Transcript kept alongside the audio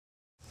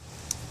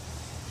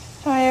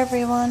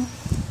everyone.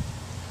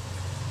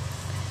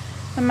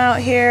 I'm out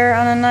here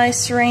on a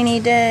nice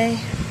rainy day.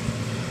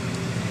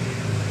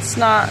 It's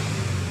not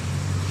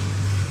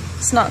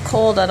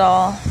cold at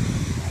all.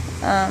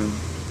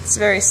 It's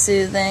very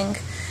soothing.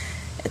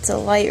 It's a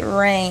light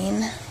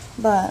rain,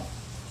 but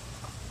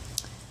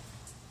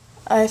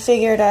I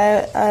figured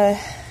I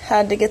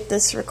had to get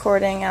this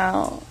recording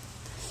out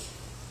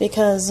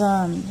because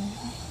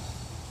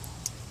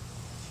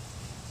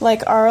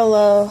like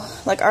Arlo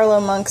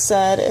Monk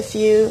said, if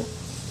you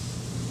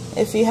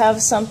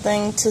have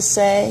something to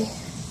say,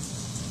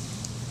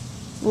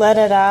 let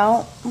it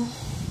out.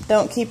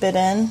 Don't keep it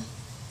in.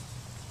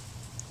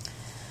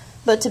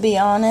 But to be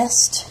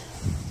honest,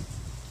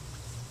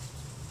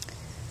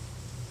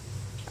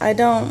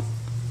 it's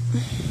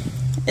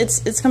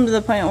come to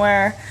the point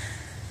where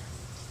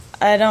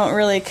I don't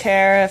really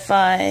care if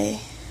I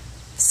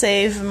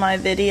save my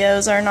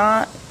videos or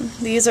not.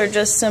 These are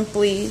just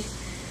simply,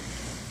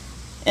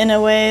 in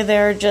a way,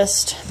 they're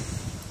just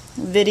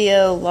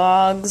video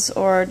logs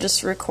or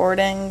just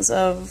recordings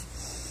of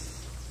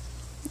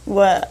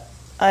what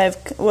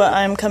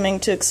I'm coming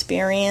to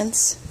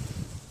experience.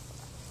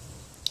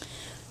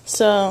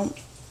 So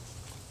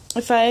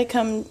if I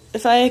come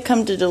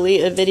to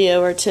delete a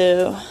video or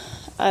two,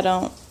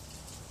 I'm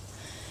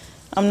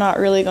not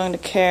really going to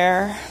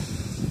care,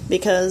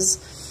 because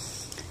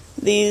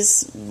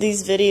these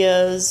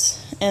videos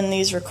and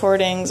these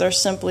recordings are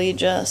simply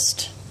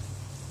just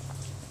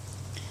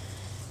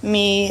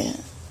me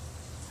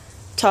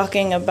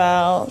talking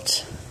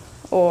about,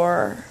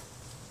 or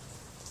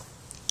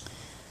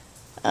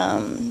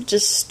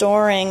just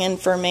storing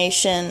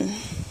information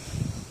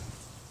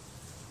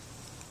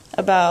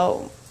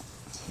about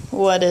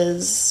what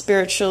is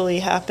spiritually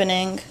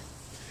happening.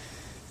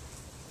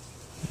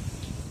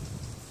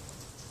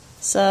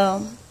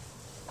 So,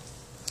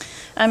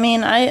 I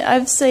mean,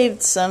 I've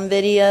saved some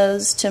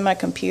videos to my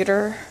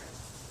computer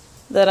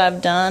that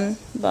I've done,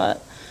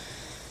 but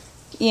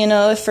you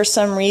know, if for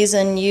some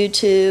reason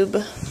YouTube,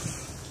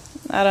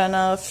 I don't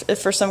know, if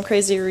for some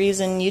crazy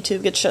reason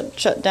YouTube gets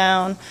shut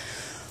down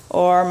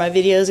or my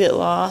videos get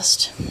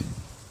lost,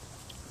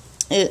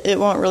 it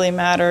won't really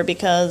matter,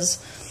 because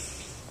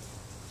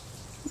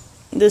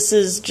this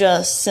is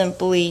just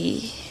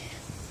simply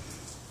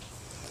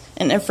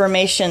an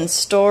information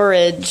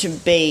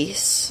storage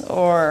base,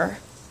 or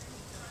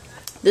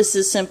this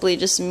is simply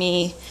just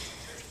me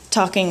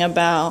talking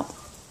about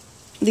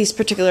these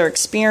particular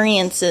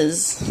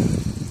experiences,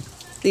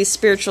 these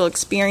spiritual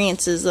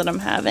experiences that I'm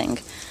having.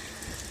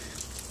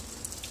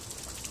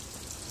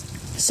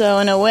 So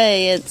in a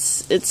way,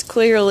 it's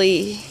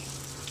clearly,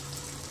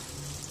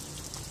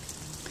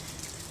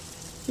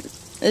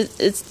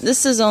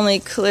 this is only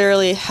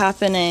clearly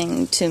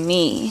happening to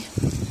me,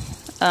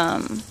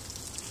 and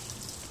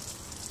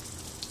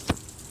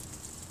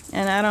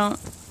I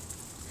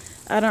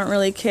don't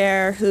really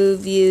care who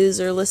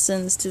views or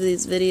listens to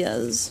these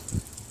videos.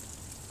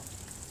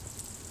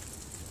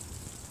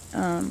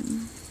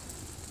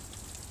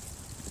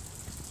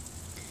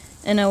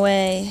 In a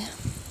way,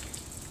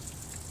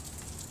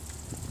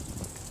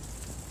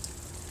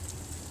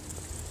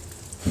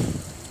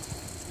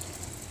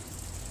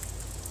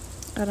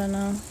 I don't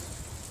know.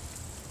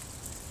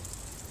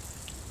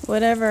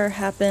 Whatever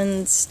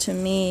happens to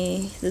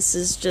me, this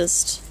is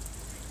just,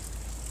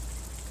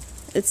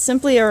 it's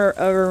simply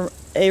a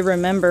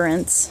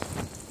remembrance.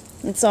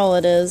 That's all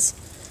it is.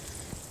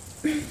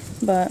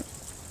 But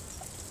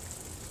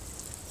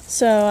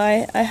so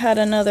I had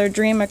another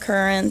dream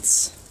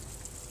occurrence.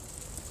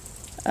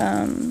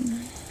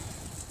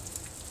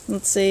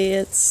 Let's see,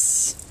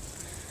 it's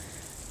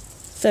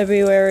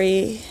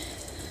February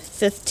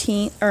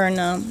 15th, or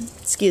no,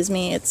 excuse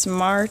me, it's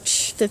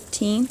March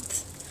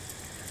 15th,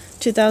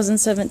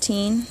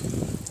 2017.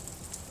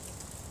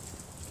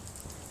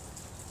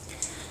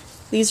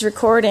 These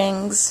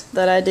recordings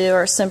that I do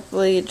are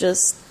simply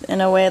just, in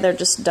a way, they're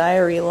just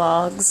diary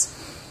logs,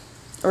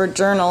 or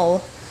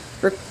journal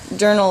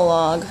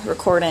log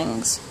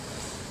recordings.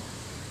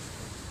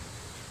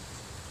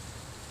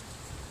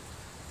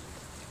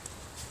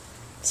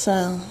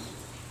 So,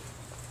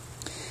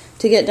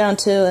 to get down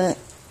to it,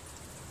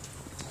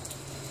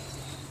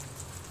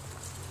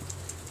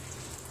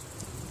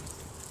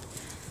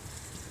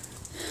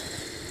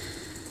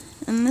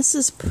 and this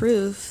is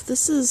proof.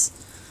 This is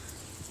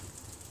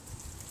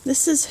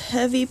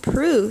heavy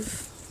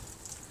proof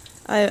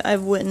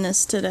I've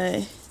witnessed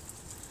today.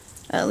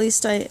 At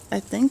least I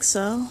think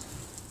so.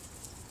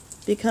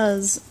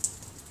 Because,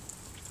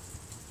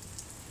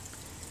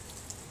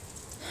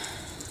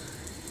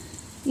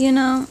 you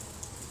know,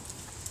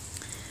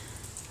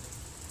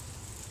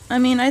 I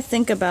mean, I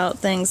think about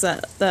things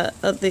that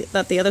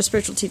the other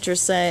spiritual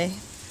teachers say,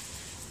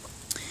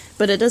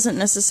 but it doesn't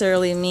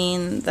necessarily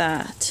mean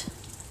that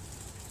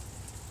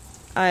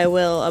I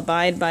will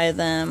abide by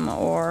them,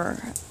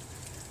 or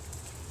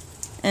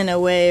in a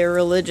way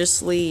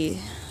religiously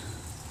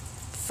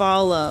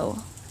follow.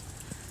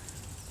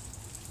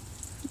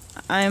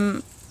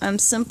 I'm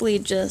simply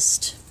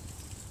just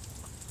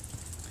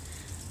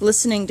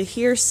listening to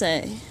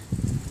hearsay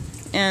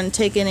and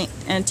taking it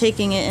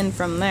in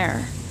from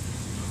there.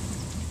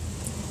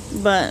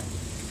 But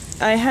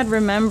I had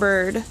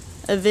remembered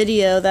a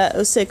video that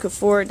Osei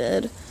Kuffour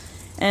did,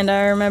 and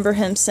I remember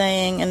him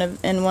saying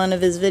in one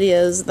of his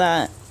videos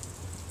that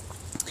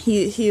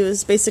he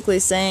was basically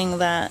saying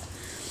that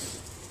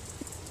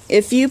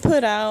if you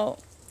put out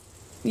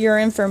your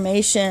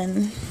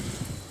information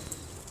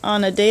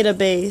on a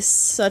database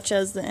such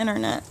as the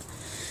internet,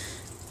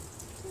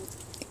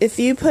 if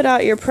you put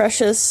out your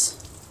precious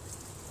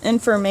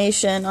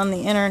information on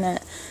the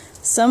internet,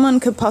 someone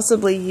could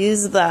possibly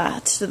use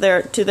that to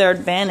their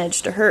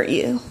advantage to hurt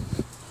you.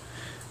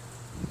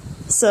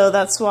 So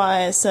that's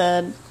why I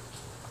said,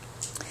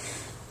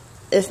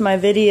 if my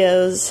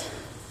videos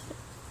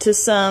in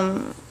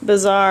some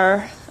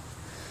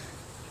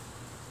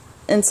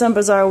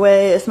bizarre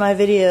way, if my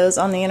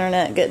videos on the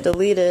internet get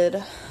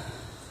deleted,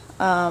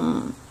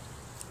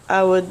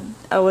 I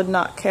would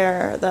not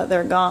care that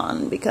they're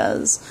gone,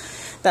 because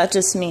that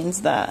just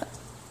means that,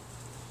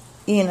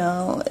 you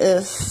know,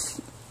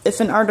 if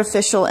an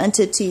artificial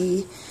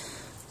entity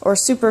or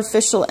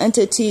superficial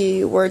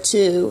entity were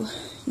to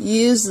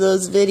use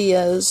those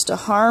videos to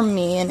harm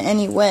me in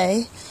any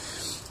way,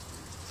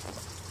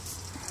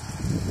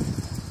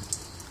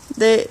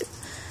 that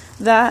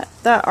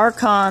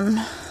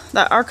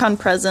Archon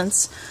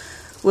presence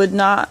would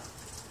not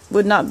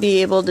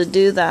be able to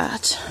do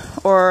that,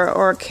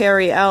 or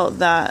carry out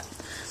that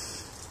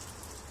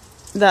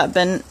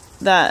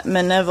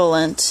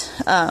benevolent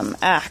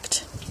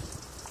act,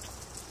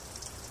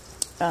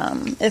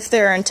 if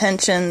their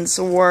intentions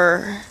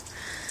were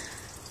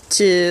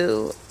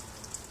to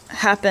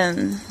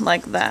happen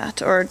like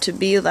that, or to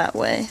be that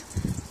way.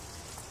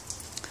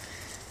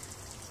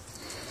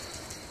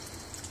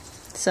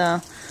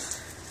 So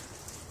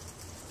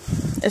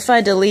if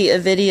I delete a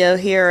video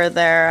here or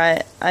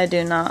there, I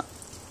do not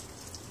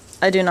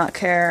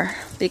care,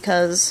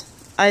 because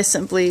I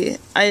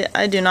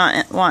do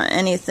not want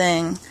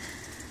anything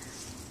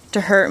to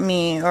hurt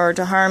me or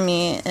to harm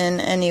me in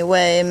any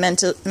way,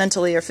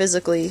 mentally or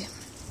physically.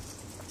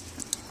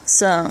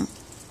 So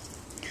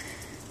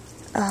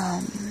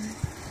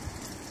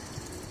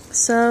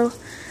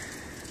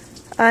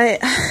I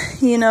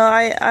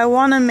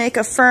want to make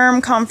a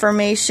firm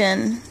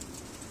confirmation,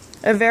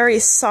 a very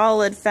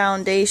solid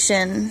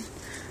foundation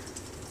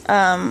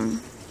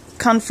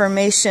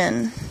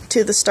confirmation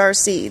to the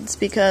Starseeds,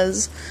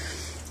 because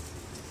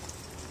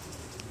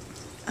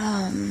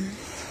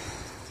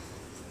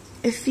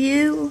if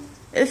you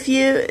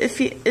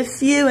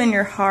in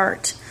your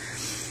heart,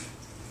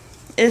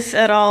 if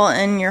at all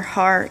in your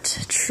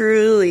heart,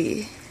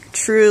 truly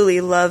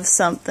love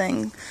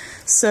something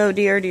so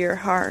dear to your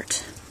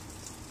heart,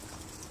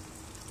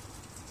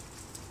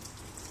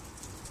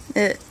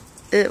 it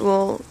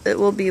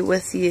will be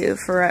with you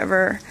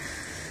forever.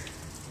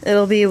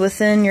 It'll be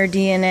within your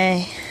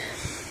DNA.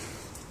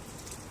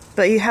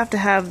 But you have to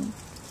have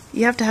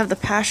the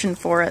passion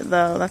for it,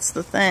 though. That's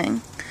the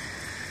thing.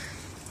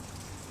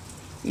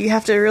 You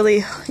have to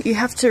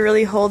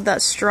really hold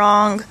that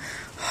strong,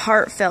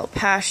 heartfelt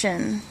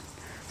passion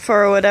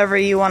for whatever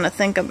you want to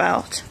think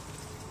about.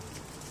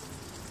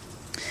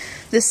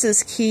 This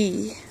is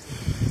key.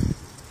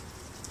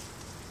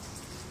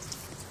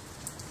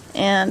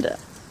 And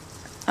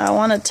I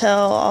want to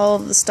tell all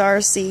of the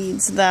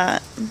Starseeds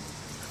that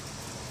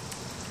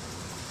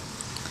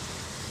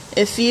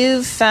if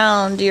you've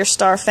found your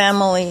star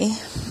family,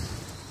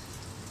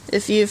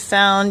 if you've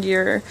found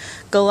your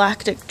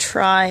galactic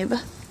tribe,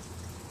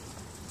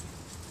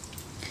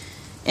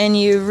 and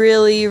you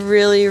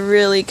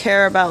really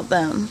care about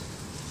them,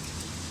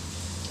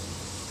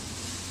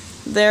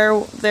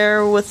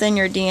 they're within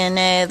your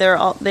DNA.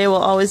 They will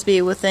always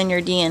be within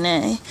your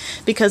DNA,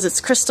 because it's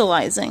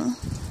crystallizing.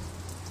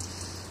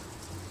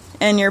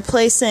 And you're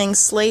placing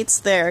slates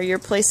there, you're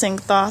placing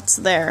thoughts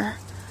there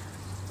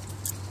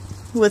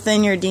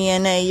within your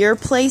DNA. You're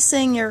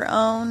placing your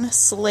own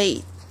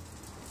slate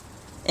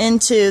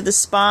into the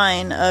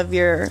spine of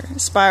your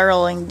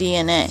spiraling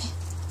DNA.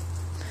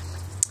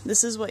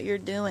 This is what you're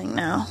doing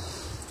now.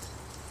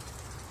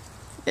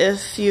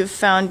 If you've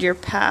found your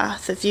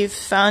path, if you've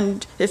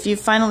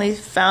finally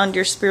found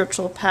your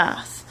spiritual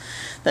path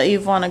that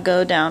you've want to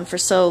go down for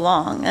so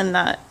long, and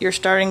that you're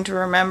starting to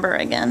remember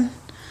again.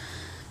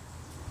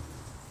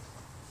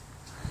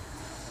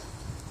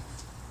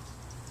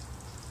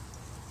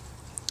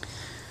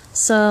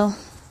 So,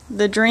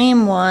 the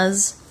dream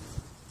was,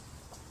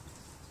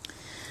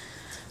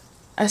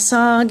 I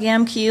saw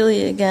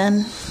Gamkeely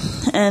again,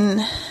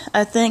 and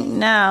I think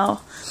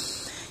now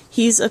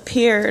he has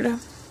appeared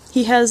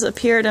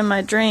in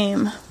my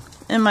dream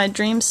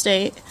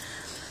state.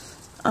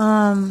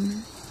 I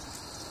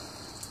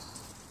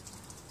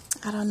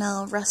don't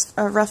know,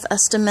 a rough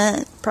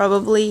estimate,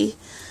 probably,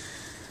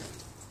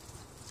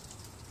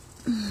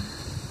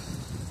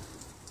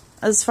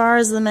 as far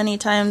as the many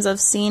times I've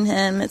seen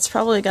him, it's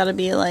probably got to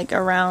be like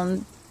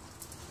around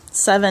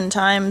 7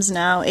 times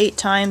now, 8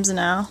 times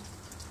now.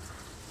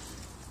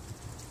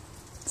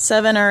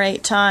 7 or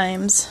 8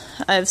 times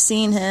I've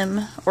seen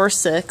him, or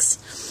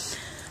 6.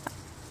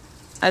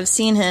 I've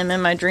seen him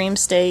in my dream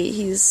state.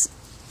 He's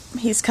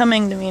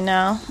coming to me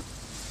now.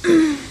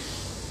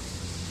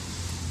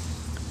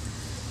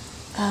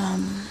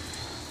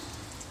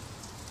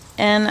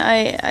 And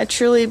I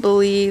truly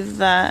believe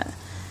that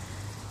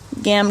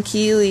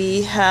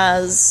Gamkeely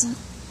has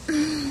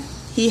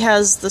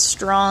the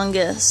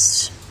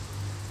strongest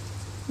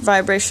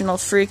vibrational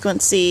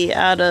frequency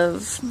out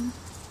of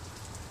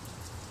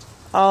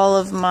all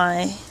of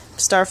my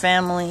star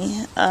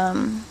family.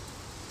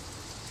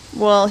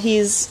 Well,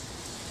 he's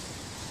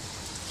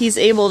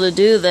able to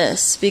do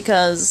this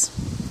because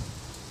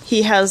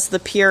he has the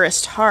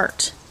purest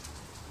heart,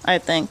 I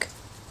think.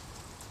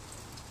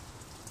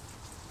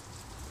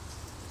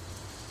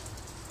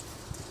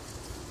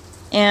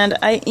 And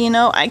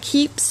I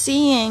keep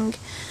seeing,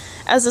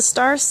 as a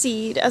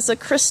starseed, as a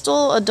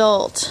crystal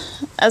adult,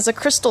 as a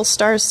crystal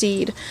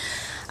starseed,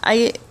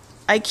 I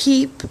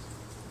keep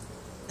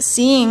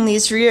seeing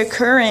these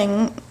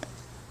reoccurring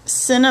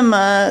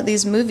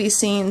these movie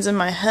scenes in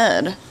my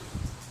head.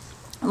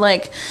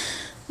 Like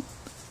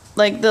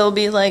there'll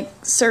be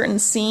like certain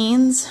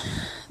scenes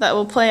that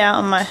will play out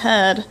in my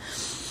head,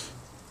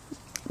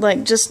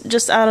 like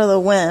just out of the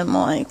whim,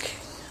 like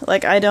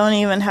I don't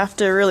even have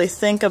to really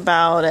think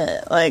about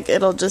it. Like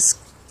it'll just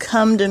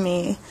come to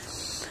me.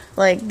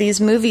 Like these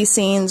movie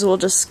scenes will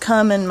just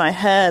come in my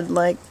head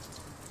like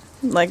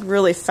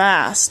really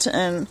fast,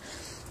 and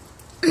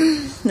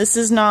this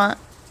is not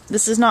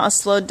a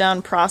slowed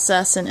down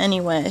process in any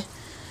way.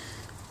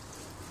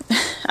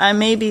 I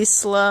may be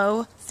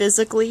slow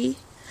physically,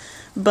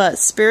 but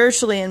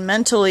spiritually and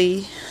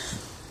mentally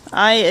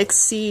I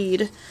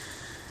exceed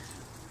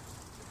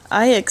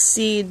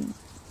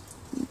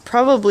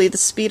probably the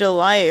speed of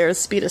light or the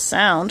speed of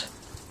sound.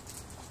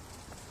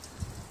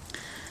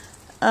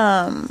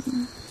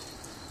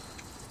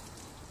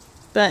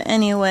 But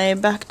anyway,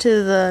 back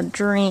to the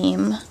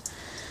dream.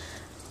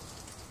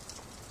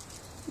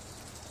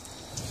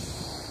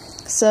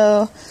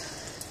 So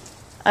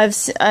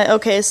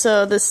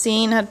so the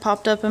scene had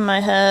popped up in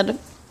my head.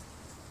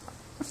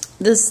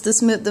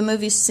 The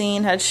movie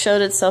scene had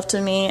showed itself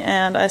to me,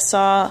 and I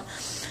saw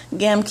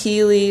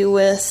Gamkeely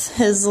with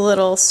his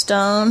little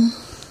stone,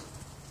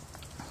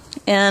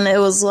 and it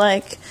was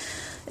like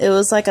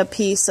a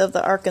piece of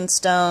the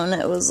Arkenstone.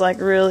 It was like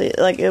really,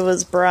 like it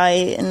was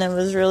bright, and it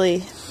was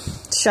really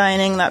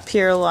shining that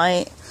pure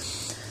light.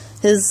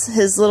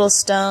 His little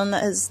stone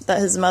that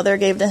his mother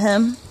gave to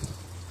him,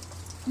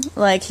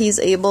 like he's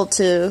able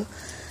to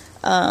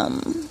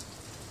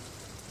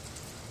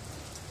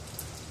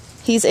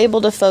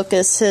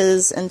focus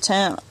his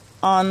intent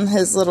on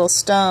his little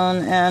stone,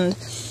 and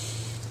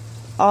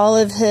all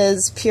of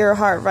his pure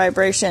heart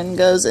vibration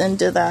goes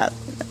into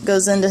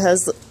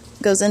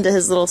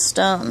his little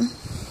stone.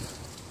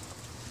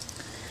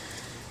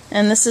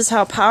 And this is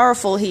how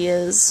powerful he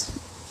is.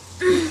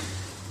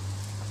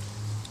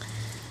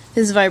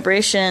 His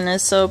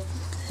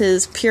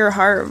pure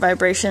heart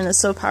vibration is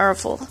so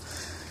powerful.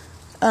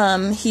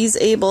 He's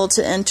able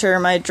to enter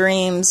my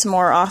dreams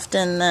more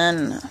often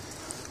than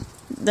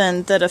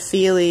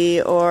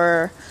Thetaphili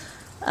or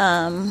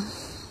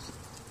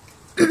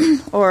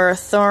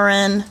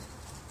Thorin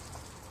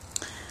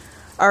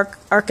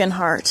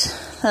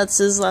Arkenheart. That's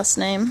his last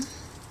name.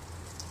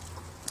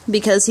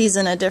 Because he's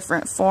in a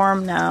different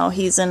form now.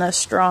 He's in a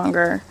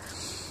stronger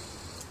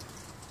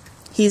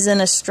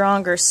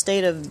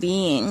state of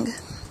being.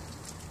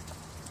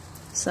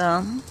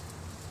 So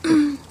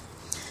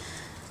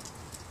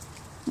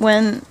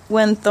when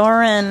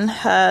Thorin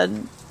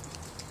had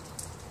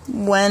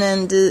went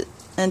into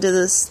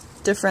this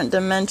different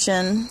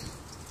dimension,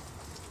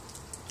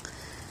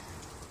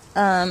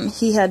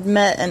 he had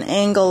met an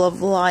angle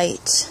of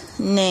light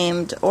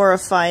named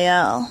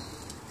Oriphael.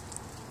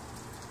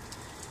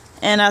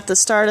 And at the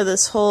start of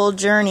this whole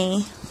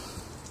journey,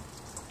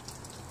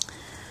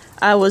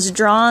 I was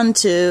drawn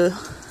to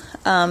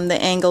the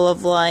angle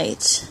of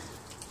light,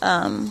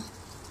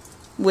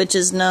 which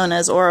is known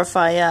as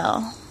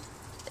Oriphael.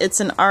 It's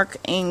an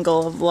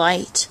archangel of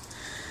light.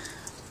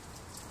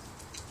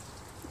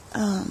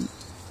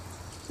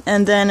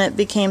 And then it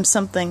became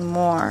something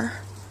more.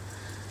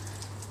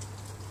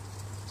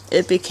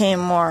 It became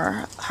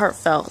more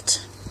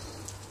heartfelt.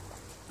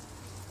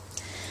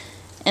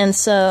 And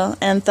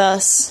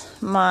thus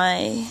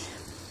my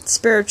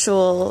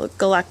spiritual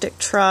galactic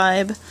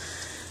tribe,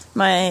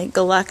 my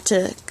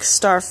galactic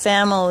star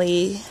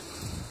family,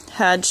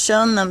 had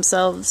shown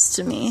themselves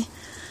to me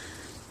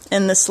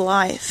in this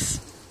life.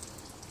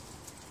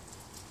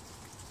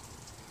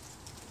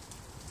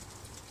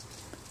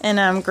 And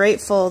I'm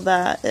grateful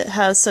that it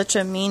has such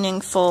a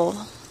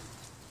meaningful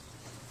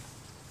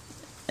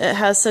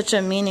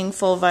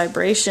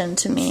vibration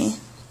to me.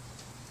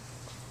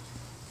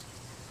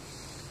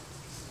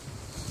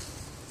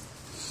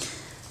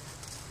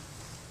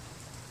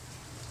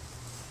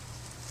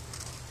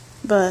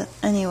 But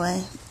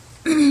anyway,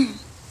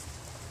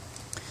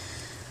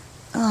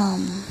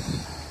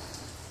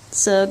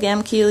 so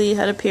Gamkeely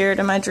had appeared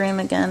in my dream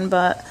again,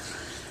 but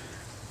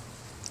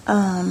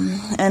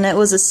And it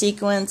was a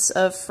sequence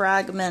of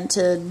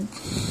fragmented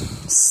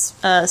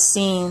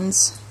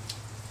scenes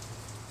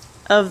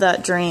of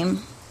that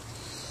dream.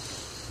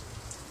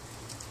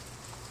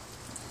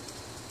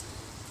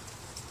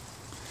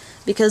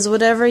 Because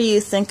whatever you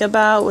think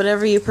about,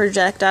 whatever you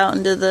project out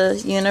into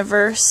the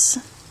universe,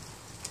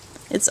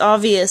 it's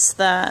obvious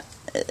that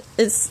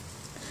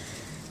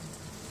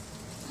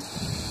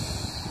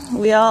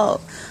we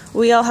all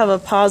have a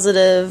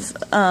positive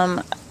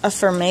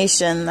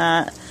affirmation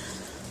that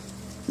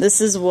this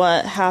is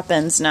what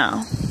happens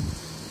now.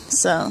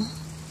 So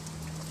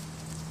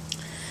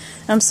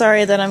I'm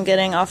sorry that I'm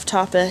getting off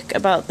topic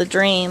about the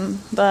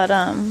dream, but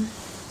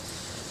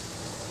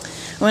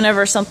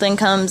whenever something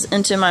comes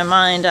into my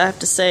mind, I have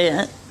to say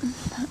it.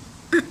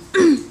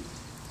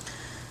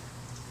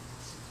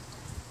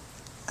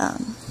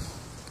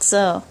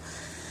 So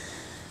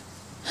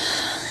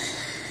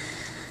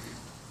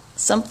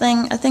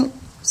I think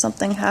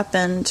something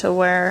happened to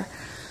where,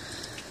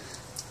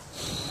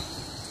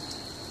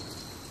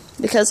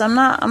 because I'm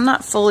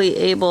not fully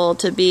able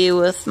to be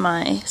with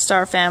my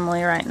star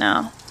family right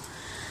now,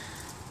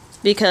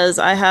 because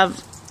I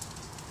have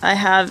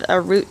a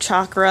root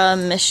chakra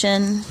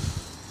mission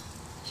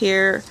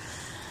here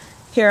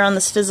on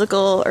this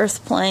physical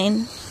earth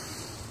plane.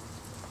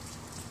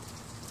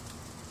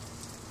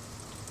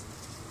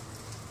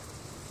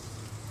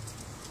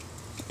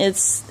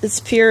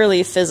 It's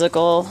purely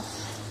physical,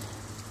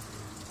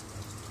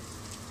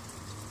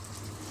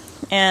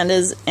 and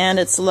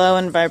it's low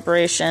in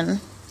vibration.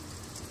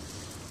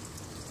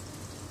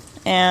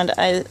 And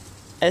I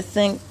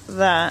think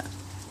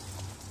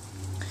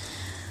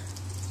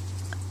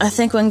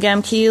when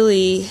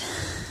Gamkeely,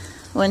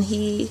 when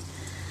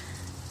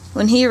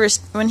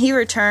he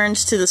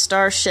returns to the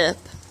starship,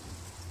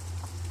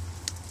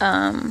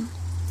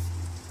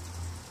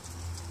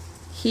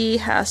 he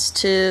has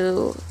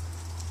to,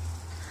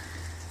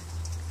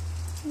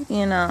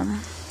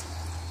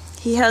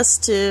 he has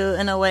to,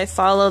 in a way,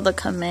 follow the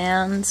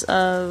commands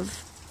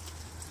of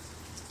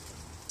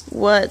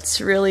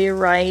what's really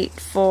right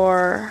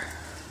for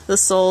the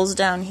souls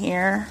down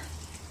here.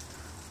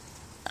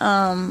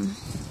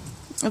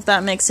 If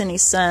that makes any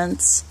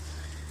sense.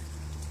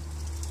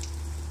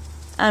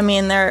 I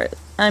mean,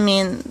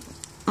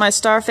 my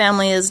star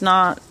family is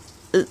not,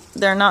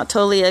 they're not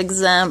totally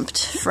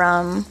exempt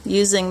from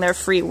using their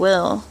free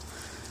will,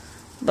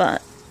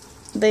 but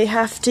they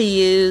have to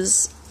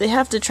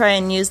try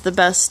and use the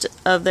best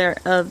of their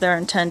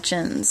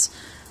intentions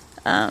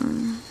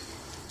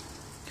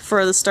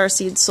for the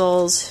Starseed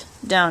souls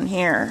down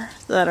here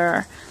that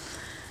are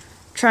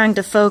trying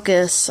to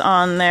focus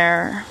on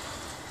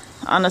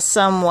a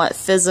somewhat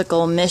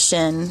physical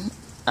mission,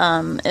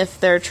 if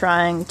they're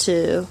trying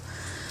to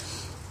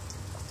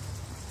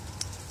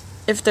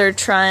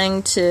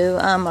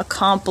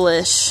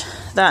accomplish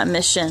that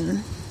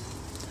mission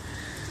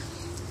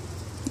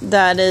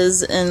that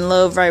is in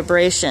low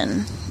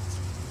vibration.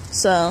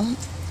 So,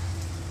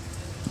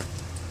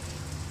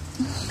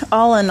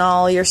 all in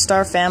all, your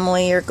star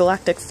family, your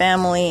galactic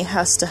family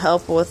has to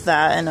help with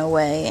that in a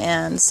way,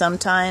 and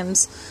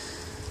sometimes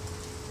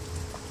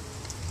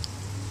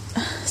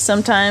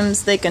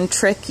they can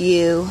trick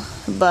you,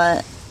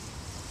 but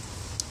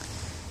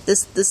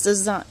this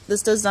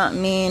does not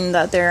mean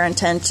that their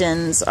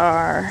intentions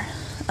are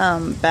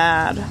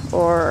bad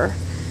or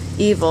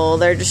evil.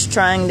 They're just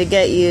trying to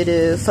get you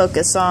to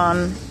focus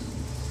on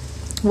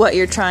what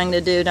you're trying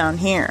to do down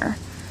here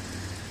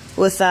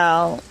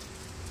without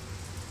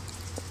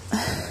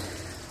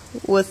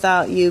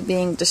you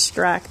being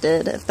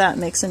distracted, if that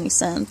makes any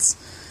sense.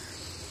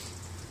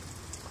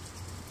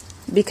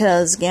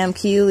 Because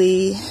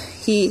Gamkeely,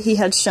 he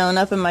had shown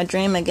up in my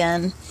dream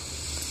again,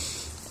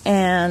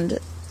 and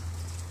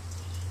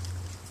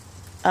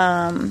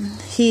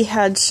he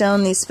had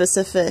shown these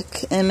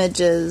specific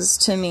images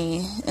to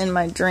me in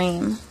my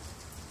dream.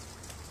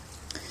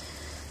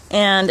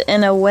 And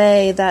in a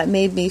way that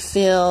made me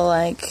feel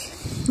like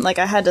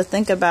I had to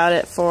think about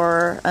it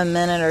for a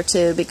minute or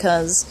two,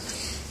 because,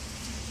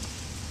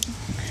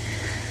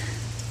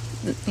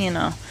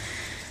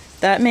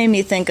 that made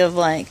me think of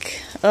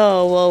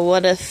oh, well,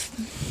 what if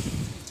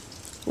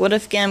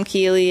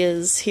Gamkeely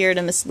is here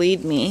to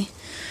mislead me?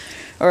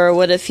 Or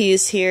what if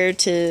he's here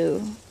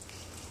to,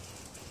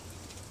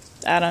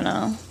 I don't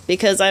know,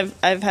 because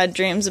I've had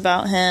dreams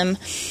about him,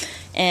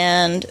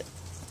 and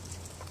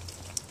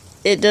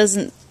it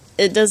doesn't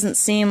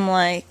seem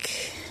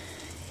like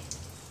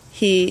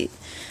he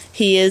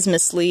is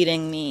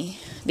misleading me,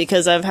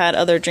 because I've had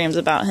other dreams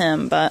about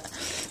him but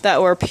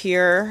that were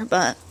pure.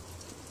 But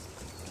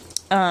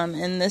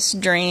in this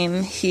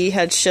dream, he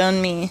had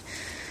shown me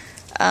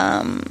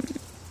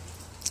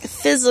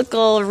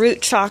physical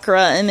root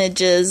chakra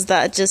images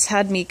that just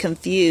had me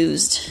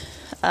confused.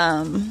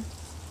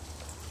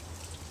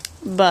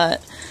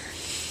 But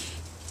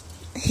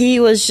he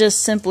was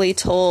just simply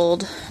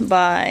told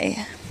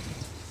by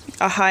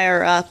a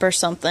higher up or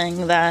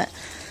something that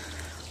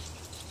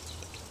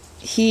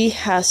he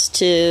has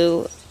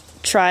to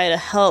try to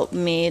help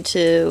me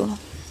to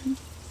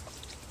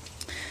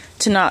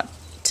to not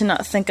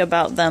think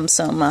about them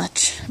so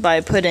much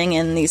by putting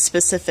in these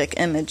specific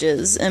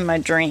images in my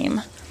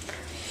dream.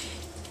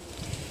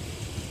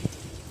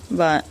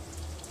 But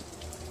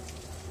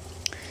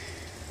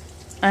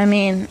I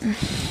mean,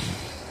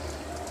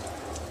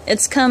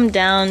 it's come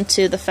down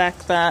to the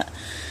fact that,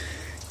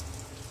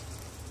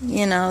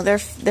 you know,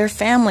 they're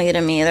family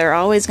to me. They're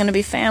always going to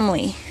be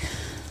family.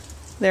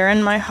 They're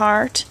in my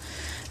heart.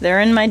 They're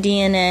in my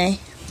DNA.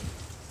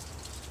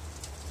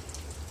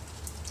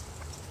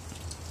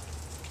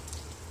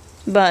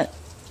 But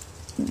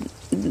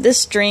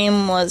this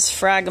dream was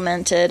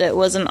fragmented. It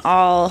wasn't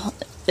all.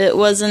 It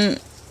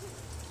wasn't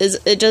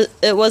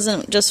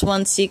just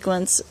one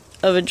sequence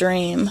of a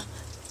dream,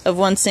 of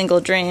one single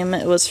dream.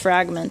 It was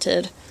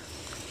fragmented.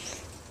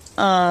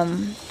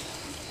 And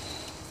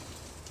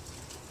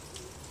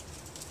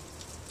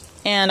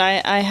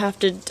I have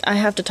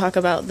to talk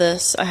about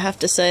this. I have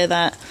to say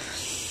that.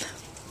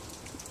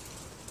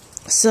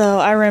 So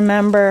I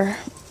remember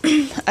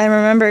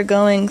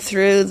going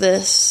through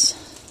this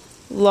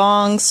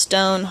long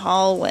stone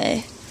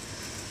hallway,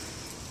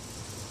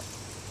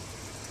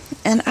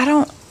 and I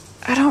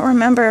don't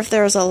remember if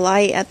there was a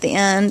light at the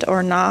end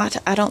or not.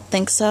 I don't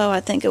think so.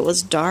 I think it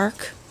was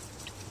dark.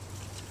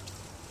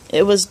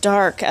 It was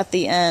dark at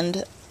the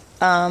end,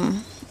 but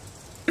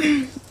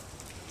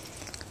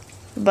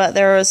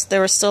there was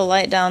still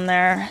light down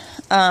there.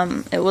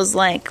 It was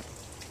like,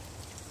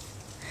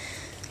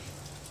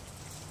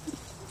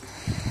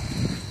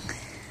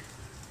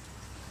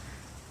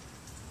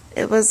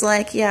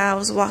 yeah, I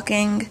was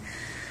walking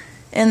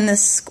in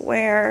this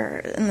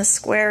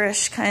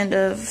squarish kind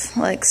of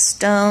like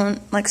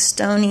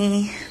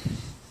stony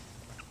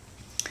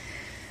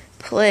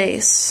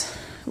place.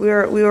 We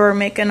were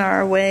making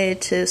our way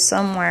to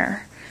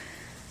somewhere,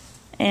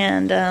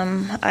 and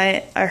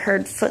I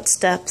heard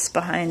footsteps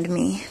behind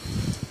me,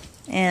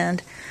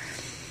 and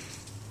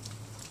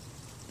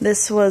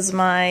this was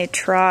my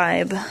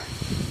tribe.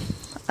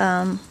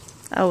 I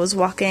was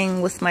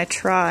walking with my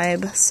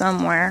tribe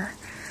somewhere,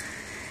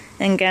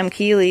 and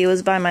Gamkeely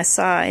was by my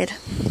side.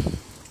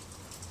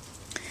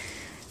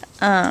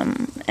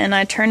 And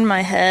I turned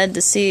my head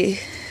to see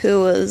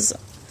who was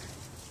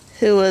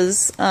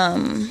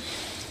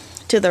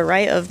to the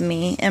right of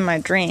me in my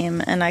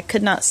dream, and I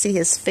could not see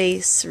his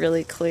face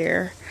really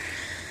clear.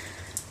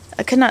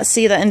 I could not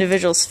see that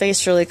individual's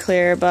face really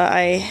clear, but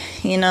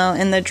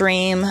in the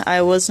dream,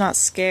 I was not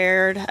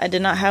scared. I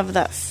did not have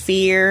that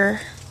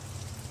fear.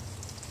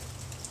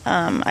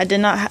 I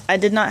did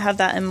not have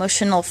that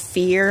emotional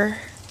fear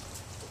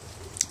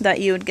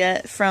that you would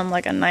get from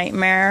like a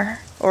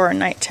nightmare or a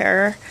night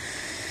terror.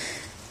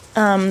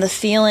 The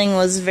feeling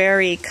was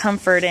very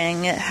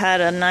comforting. It had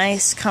a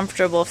nice,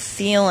 comfortable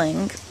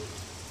feeling.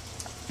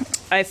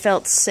 I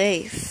felt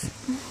safe.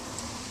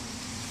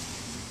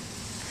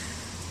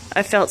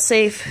 I felt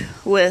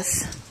safe with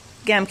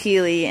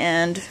Gamkeely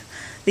and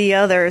the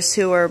others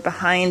who were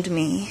behind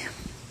me.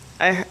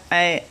 I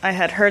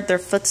had heard their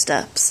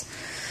footsteps.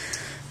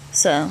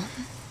 So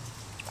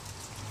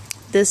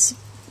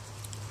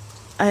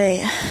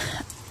I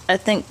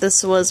think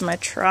this was my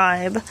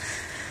tribe,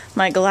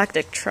 my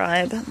galactic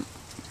tribe,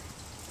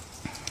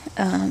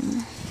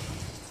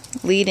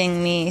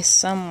 leading me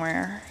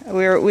somewhere.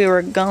 We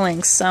were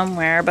going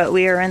somewhere, but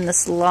we were in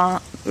this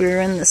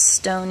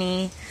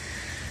stony,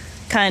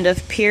 kind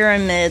of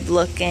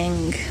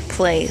pyramid-looking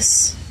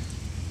place.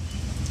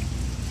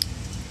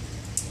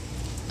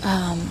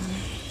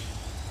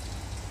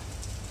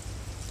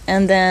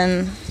 And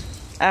then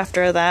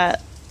after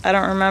that, I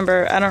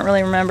don't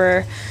really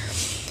remember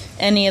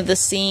any of the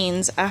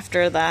scenes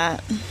after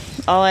that.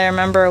 All I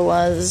remember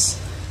was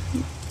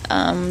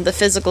the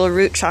physical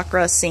root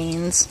chakra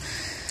scenes,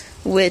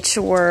 which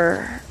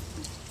were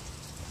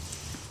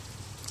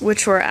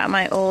at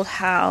my old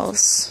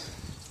house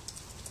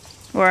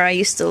where I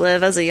used to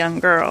live as a young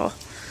girl.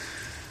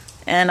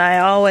 And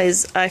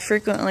I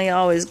frequently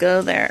always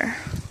go there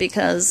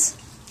because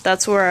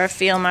that's where I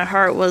feel my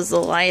heart was the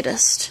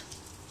lightest.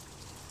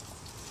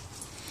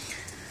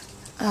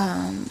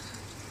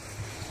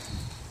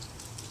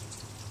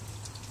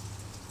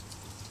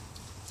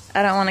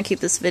 I don't want to keep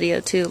this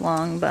video too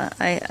long, but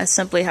I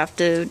simply have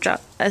to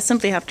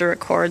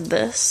record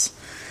this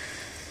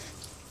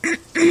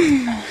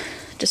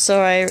just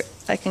so I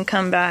can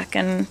come back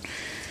and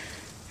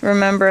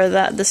remember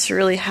that this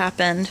really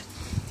happened.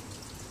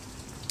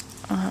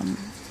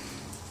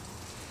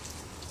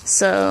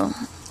 So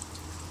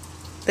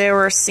there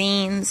were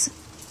scenes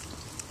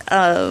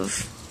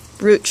of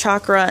root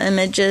chakra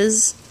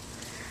images,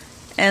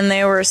 and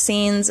there were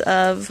scenes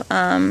of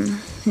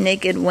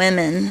naked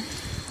women,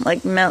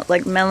 like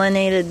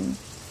melanated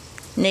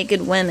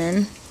naked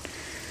women.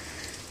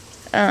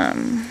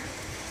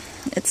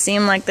 It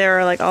seemed like they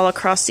were like all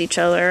across each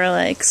other,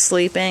 like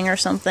sleeping or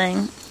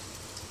something.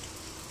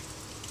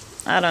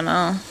 I don't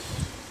know,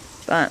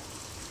 but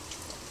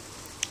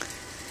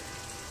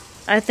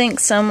I think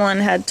someone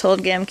had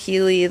told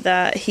Gamkeely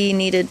that he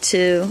needed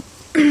to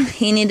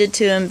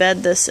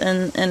embed this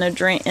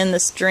in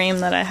this dream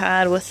that I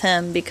had with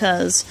him,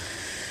 because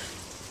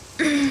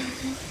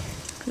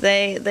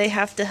They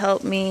have to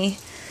help me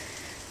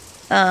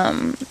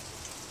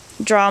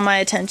draw my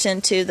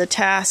attention to the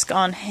task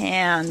on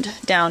hand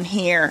down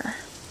here.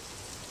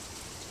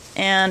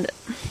 And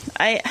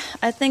I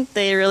think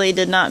they really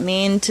did not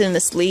mean to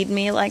mislead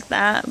me like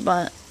that,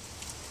 but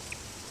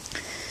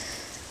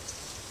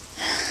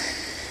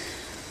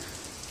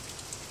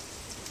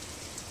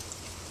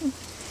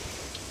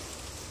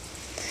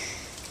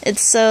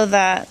it's so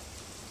that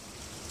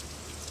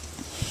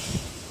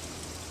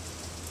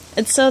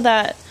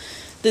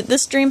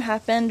this dream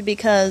happened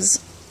because,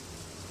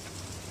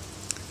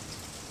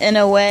 in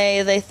a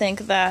way, they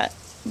think that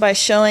by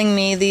showing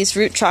me these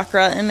root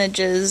chakra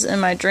images in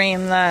my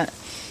dream that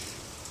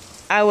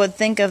I would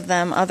think of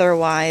them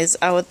otherwise.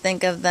 I would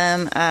think of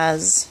them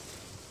as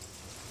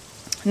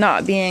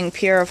not being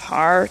pure of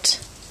heart,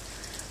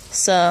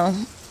 so,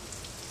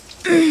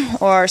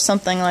 or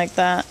something like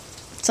that,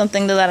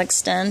 something to that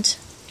extent.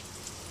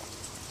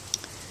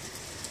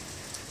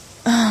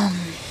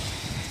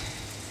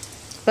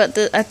 But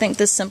I think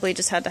this simply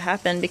just had to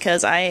happen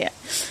because I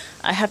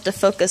have to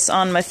focus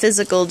on my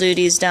physical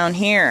duties down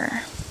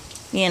here.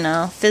 You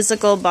know,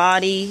 physical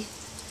body,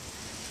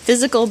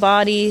 physical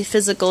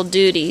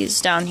duties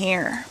down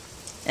here.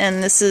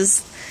 And this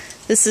is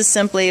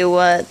simply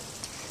what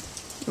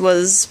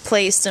was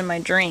placed in my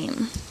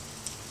dream.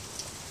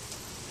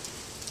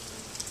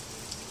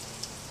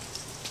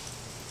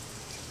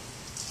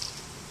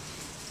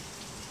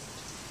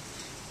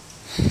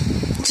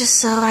 Just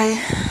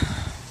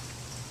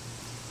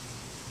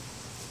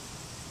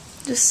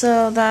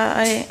so that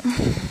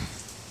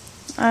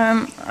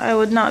I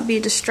would not be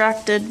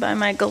distracted by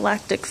my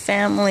galactic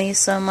family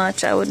so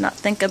much. I would not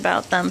think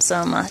about them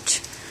so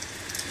much.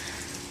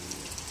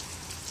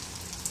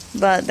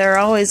 But they're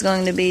always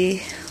going to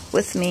be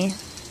with me.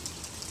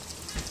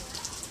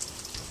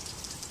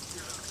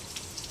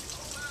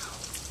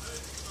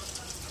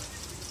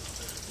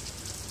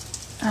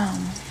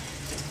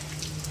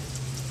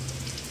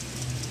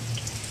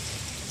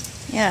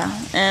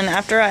 Yeah, and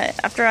after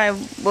I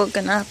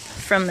woken up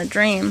from the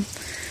dream,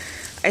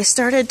 I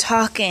started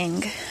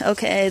talking.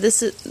 Okay,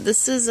 this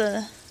is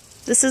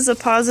a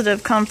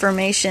positive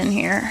confirmation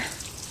here.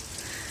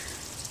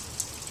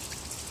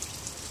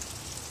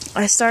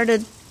 After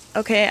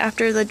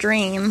the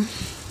dream,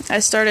 I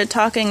started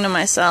talking to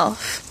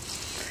myself.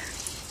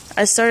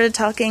 I started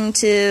talking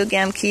to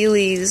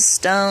Gamkeeli's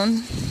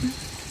stone,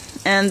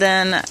 and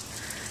then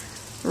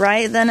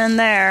right then and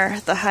there,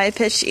 the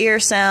high-pitched ear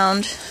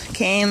sound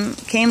came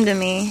to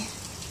me.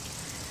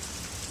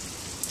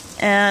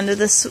 And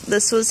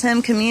this was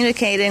him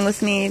communicating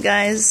with me, you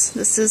guys.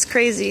 This is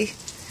crazy.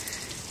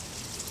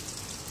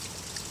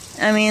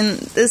 I mean,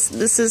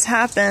 this has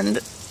happened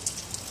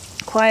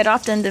quite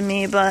often to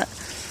me, but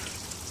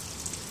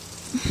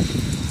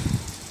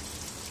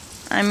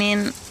I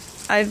mean,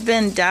 I've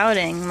been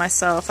doubting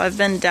myself. I've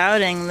been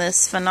doubting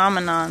this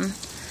phenomenon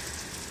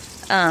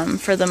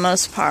for the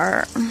most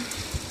part.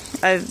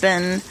 I've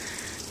been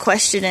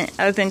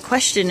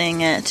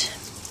questioning it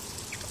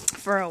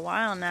for a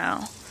while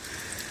now.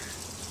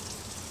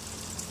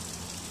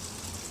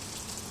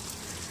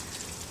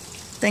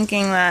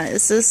 Thinking that,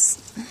 is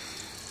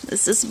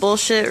this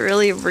bullshit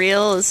really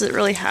real? Is it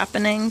really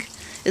happening?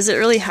 Is it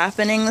really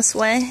happening this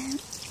way?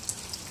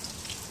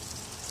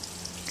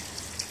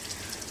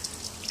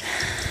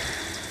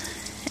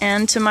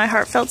 And to my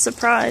heartfelt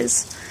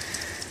surprise,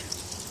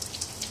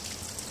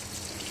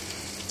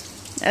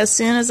 as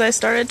soon as I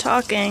started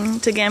talking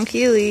to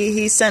Gamkeeli,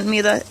 he sent me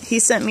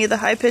the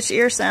high-pitched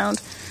ear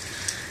sound,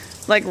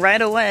 like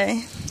right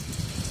away.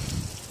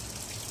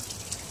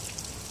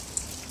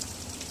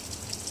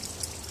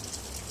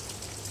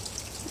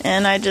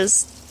 And I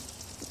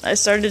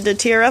started to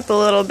tear up a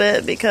little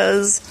bit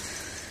because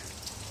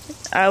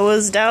I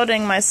was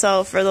doubting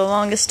myself for the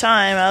longest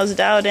time. I was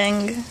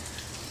doubting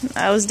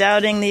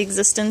the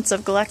existence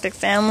of galactic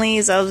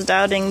families. I was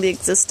doubting the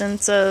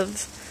existence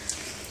of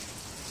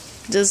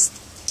just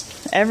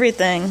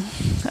everything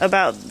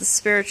about the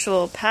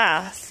spiritual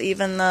path,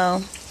 even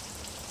though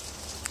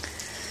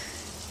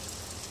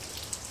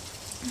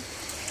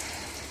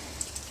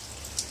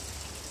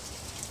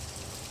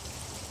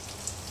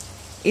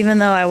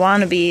I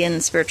want to be in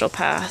the spiritual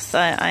path.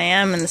 I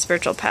am in the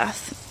spiritual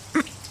path.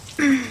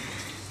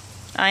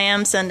 I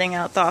am sending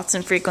out thoughts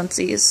and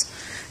frequencies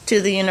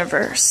to the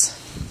universe,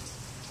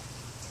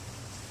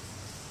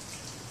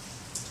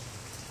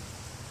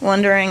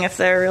 wondering if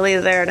they're really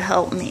there to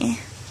help me.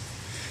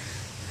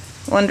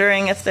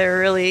 Wondering if they're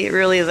really,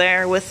 really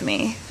there with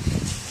me.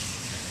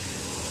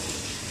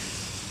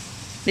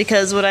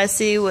 Because what I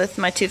see with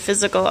my two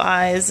physical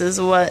eyes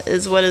is what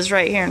is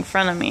right here in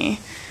front of me.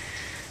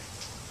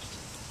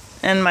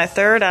 And my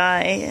third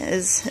eye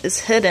is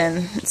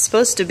hidden. It's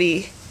supposed to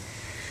be.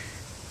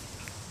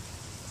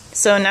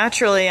 So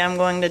naturally I'm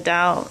going to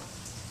doubt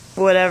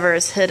whatever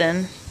is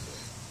hidden.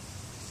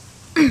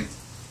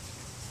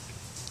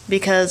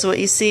 Because what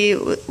you see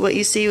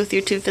with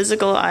your two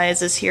physical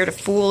eyes is here to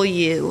fool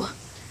you,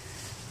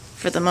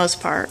 for the most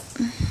part.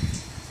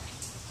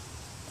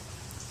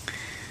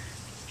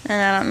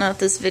 And I don't know if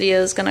this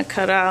video is gonna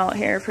cut out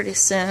here pretty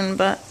soon,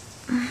 but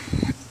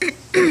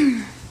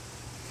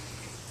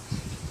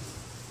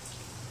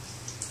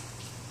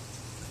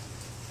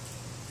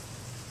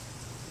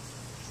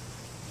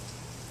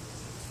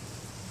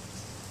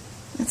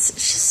it's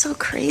just so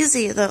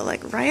crazy though,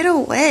 like right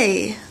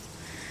away,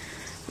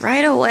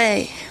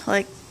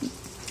 like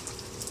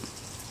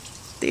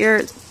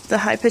the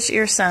high-pitched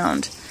ear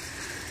sound.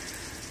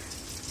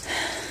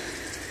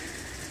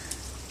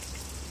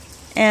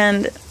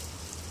 And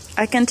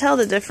I can tell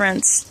the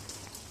difference.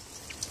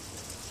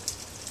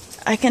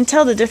 I can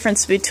tell the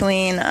difference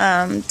between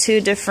two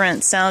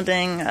different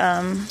sounding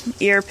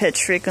ear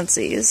pitch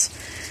frequencies,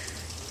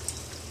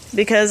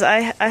 because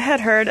I had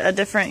heard a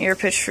different ear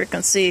pitch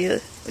frequency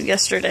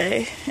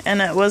yesterday,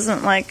 and it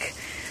wasn't like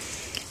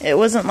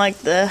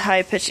the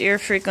high pitch ear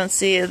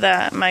frequency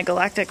that my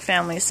galactic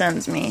family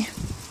sends me.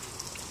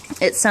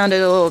 It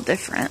sounded a little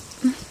different.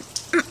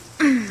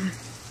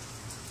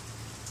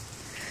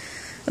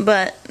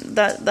 But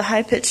the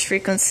high-pitched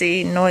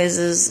frequency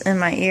noises in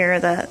my ear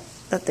that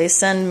they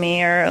send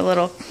me are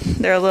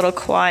they're a little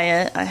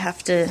quiet. I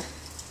have to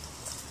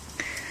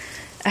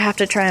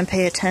try and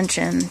pay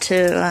attention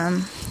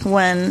to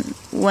when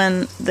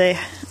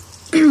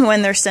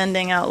they're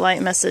sending out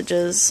light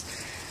messages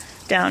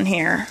down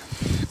here.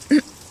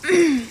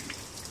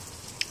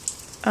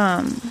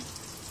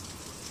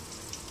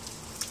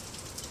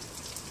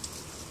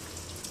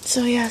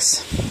 So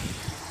yes.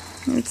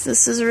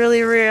 This is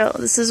really real.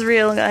 This is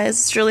real, guys.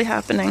 It's really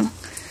happening.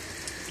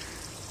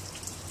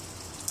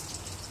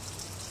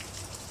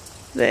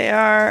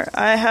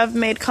 I have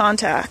made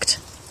contact.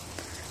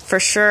 For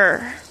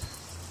sure.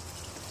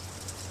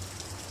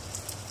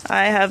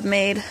 I have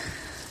made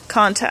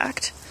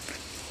contact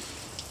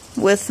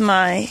with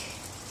my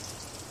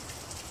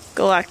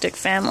galactic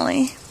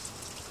family.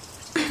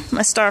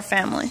 My star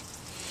family.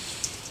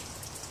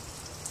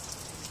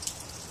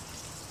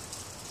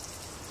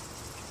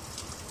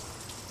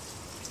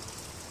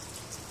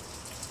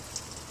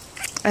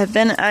 I've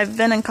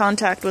been in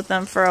contact with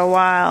them for a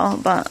while,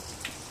 but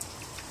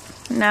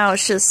now I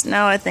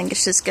think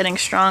it's just getting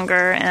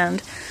stronger,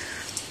 and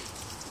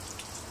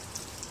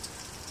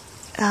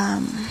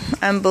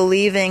I'm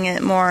believing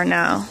it more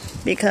now,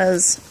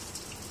 because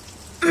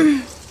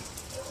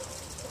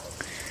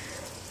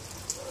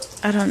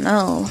I don't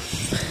know,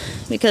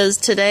 because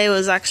today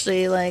was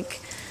actually like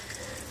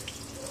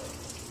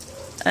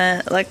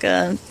a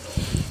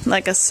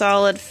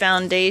solid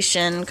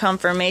foundation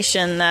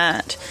confirmation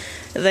that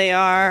they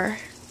are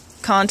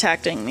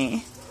contacting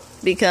me,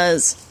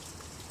 because